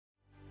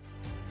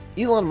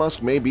Elon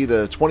Musk may be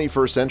the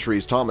 21st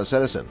century's Thomas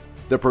Edison.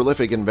 The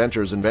prolific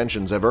inventor's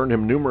inventions have earned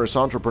him numerous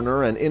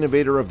Entrepreneur and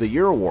Innovator of the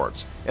Year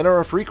awards and are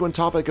a frequent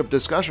topic of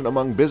discussion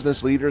among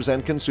business leaders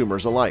and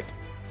consumers alike.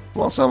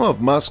 While some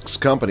of Musk's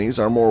companies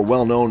are more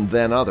well-known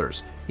than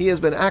others, he has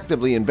been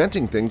actively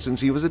inventing things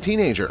since he was a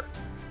teenager.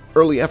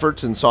 Early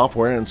efforts in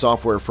software and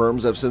software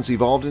firms have since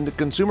evolved into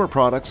consumer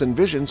products and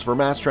visions for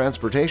mass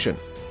transportation.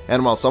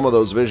 And while some of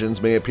those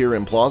visions may appear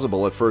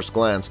implausible at first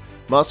glance,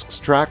 Musk's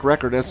track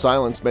record has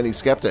silenced many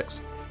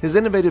skeptics. His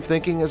innovative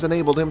thinking has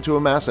enabled him to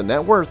amass a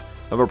net worth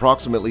of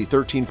approximately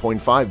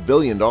 $13.5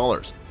 billion.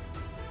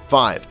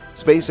 5.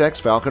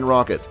 SpaceX Falcon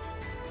Rocket.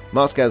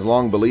 Musk has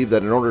long believed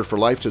that in order for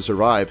life to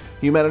survive,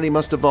 humanity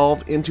must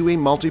evolve into a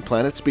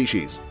multi-planet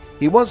species.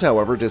 He was,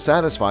 however,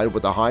 dissatisfied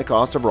with the high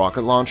cost of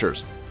rocket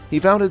launchers. He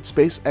founded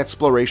Space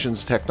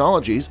Explorations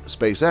Technologies,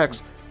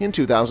 SpaceX, in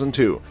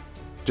 2002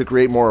 to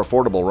create more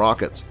affordable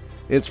rockets.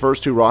 Its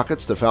first two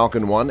rockets, the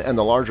Falcon 1 and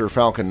the larger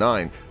Falcon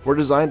 9, were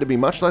designed to be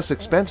much less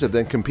expensive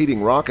than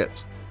competing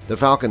rockets. The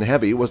Falcon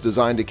Heavy was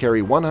designed to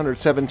carry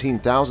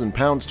 117,000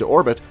 pounds to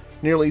orbit,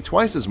 nearly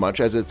twice as much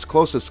as its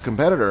closest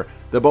competitor,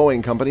 the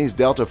Boeing company's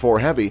Delta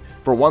IV Heavy,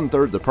 for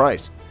one-third the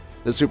price.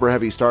 The Super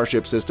Heavy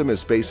Starship system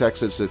is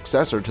SpaceX's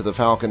successor to the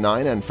Falcon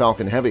 9 and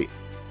Falcon Heavy.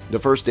 The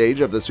first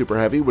stage of the Super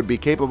Heavy would be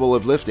capable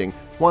of lifting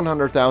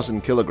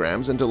 100,000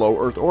 kilograms into low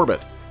Earth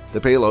orbit. The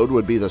payload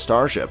would be the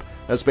Starship,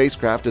 a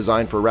spacecraft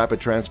designed for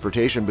rapid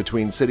transportation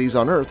between cities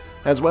on Earth,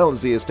 as well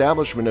as the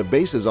establishment of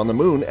bases on the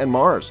Moon and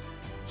Mars.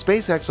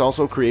 SpaceX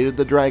also created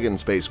the Dragon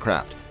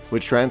spacecraft,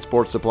 which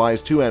transports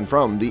supplies to and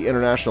from the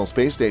International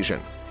Space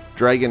Station.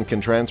 Dragon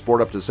can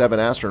transport up to 7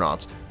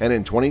 astronauts, and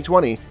in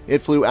 2020,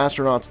 it flew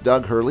astronauts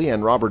Doug Hurley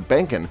and Robert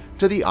Behnken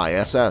to the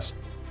ISS.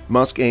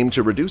 Musk aimed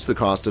to reduce the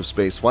cost of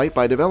spaceflight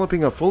by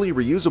developing a fully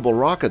reusable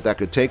rocket that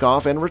could take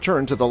off and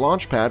return to the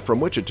launch pad from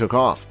which it took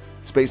off.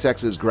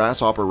 SpaceX's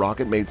Grasshopper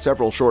rocket made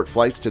several short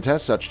flights to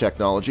test such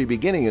technology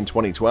beginning in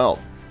 2012.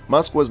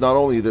 Musk was not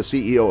only the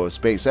CEO of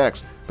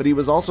SpaceX, but he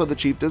was also the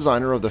chief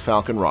designer of the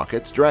Falcon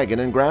rockets, Dragon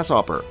and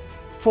Grasshopper.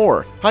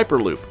 4.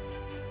 Hyperloop.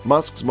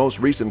 Musk's most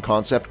recent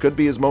concept could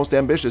be his most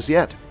ambitious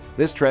yet.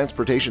 This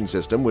transportation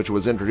system, which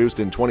was introduced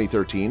in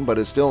 2013 but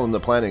is still in the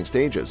planning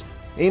stages,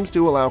 aims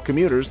to allow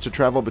commuters to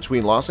travel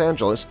between Los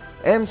Angeles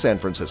and San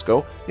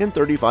Francisco in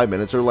 35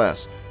 minutes or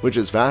less, which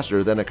is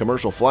faster than a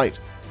commercial flight.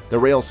 The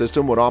rail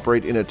system would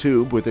operate in a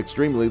tube with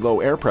extremely low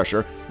air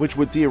pressure, which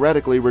would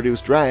theoretically reduce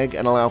drag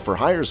and allow for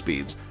higher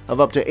speeds of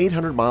up to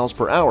 800 miles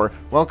per hour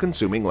while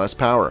consuming less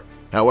power.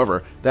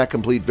 However, that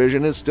complete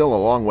vision is still a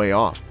long way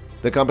off.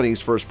 The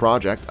company's first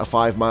project, a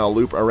 5-mile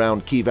loop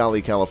around Key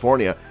Valley,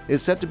 California,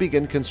 is set to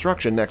begin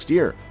construction next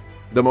year.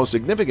 The most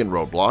significant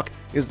roadblock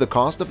is the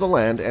cost of the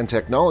land and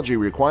technology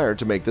required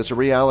to make this a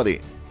reality.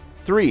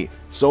 3.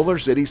 Solar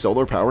City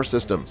Solar Power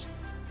Systems.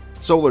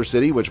 Solar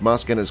City, which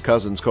Musk and his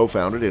cousins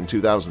co-founded in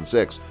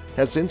 2006,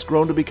 has since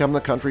grown to become the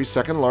country's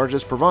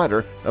second-largest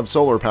provider of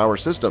solar power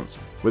systems,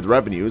 with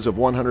revenues of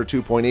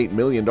 $102.8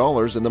 million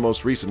in the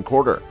most recent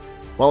quarter.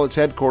 While its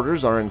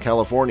headquarters are in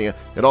California,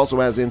 it also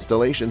has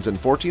installations in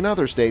 14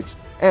 other states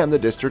and the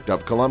District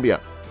of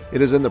Columbia.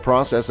 It is in the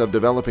process of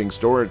developing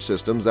storage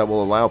systems that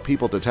will allow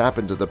people to tap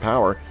into the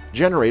power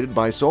generated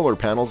by solar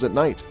panels at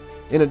night.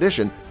 In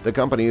addition, the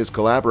company is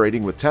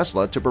collaborating with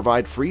Tesla to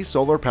provide free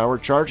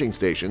solar-powered charging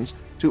stations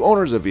to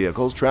owners of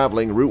vehicles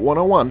traveling Route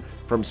 101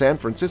 from San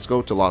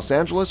Francisco to Los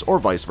Angeles or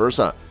vice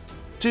versa.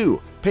 2.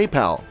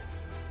 PayPal.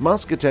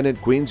 Musk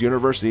attended Queen's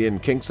University in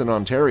Kingston,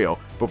 Ontario,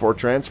 before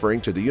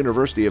transferring to the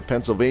University of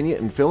Pennsylvania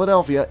in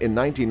Philadelphia in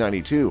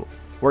 1992,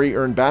 where he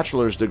earned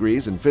bachelor's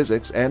degrees in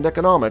physics and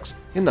economics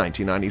in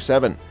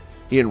 1997.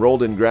 He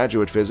enrolled in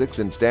graduate physics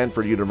in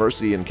Stanford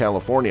University in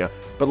California,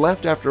 but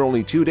left after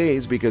only 2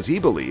 days because he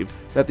believed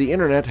that the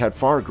internet had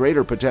far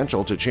greater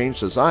potential to change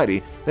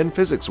society than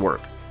physics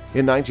work.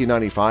 In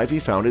 1995, he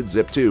founded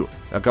Zip2,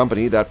 a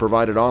company that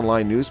provided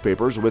online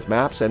newspapers with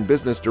maps and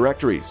business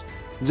directories.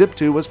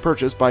 Zip2 was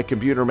purchased by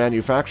computer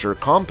manufacturer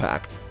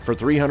Compaq for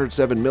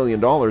 $307 million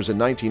in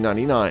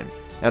 1999,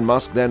 and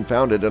Musk then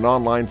founded an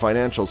online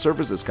financial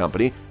services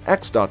company,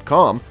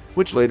 X.com,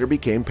 which later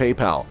became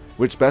PayPal,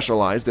 which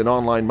specialized in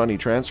online money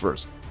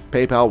transfers.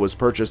 PayPal was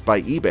purchased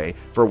by eBay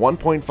for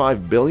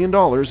 $1.5 billion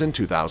in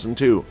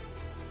 2002.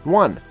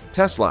 1.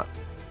 Tesla.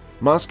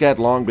 Musk had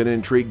long been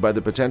intrigued by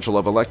the potential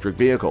of electric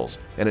vehicles,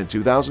 and in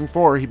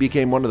 2004 he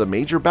became one of the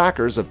major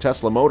backers of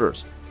Tesla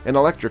Motors, an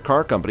electric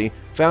car company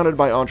founded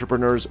by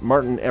entrepreneurs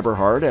Martin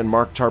Eberhard and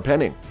Mark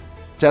Tarpenning.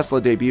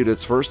 Tesla debuted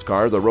its first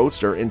car, the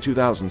Roadster, in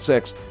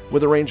 2006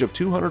 with a range of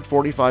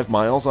 245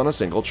 miles on a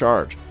single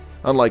charge.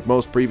 Unlike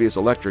most previous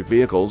electric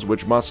vehicles,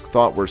 which Musk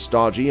thought were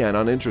stodgy and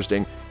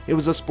uninteresting, it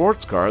was a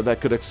sports car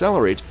that could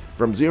accelerate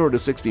from 0 to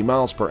 60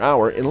 miles per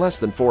hour in less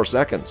than 4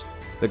 seconds.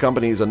 The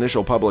company's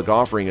initial public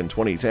offering in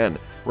 2010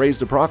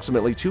 raised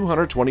approximately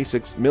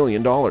 $226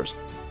 million.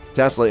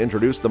 Tesla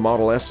introduced the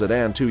Model S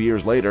sedan 2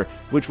 years later,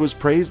 which was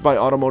praised by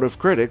automotive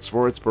critics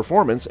for its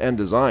performance and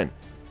design.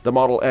 The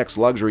Model X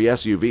luxury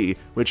SUV,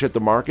 which hit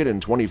the market in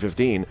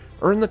 2015,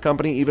 earned the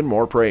company even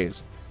more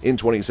praise. In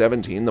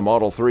 2017, the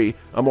Model 3,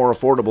 a more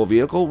affordable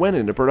vehicle, went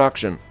into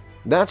production.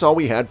 That's all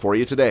we had for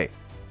you today.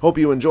 Hope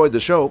you enjoyed the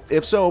show.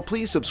 If so,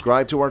 please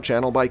subscribe to our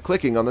channel by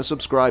clicking on the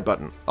subscribe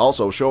button.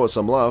 Also, show us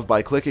some love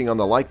by clicking on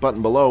the like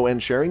button below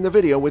and sharing the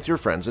video with your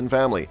friends and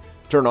family.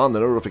 Turn on the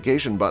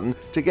notification button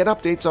to get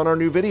updates on our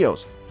new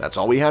videos. That's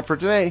all we had for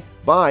today.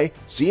 Bye.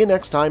 See you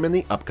next time in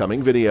the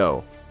upcoming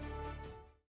video.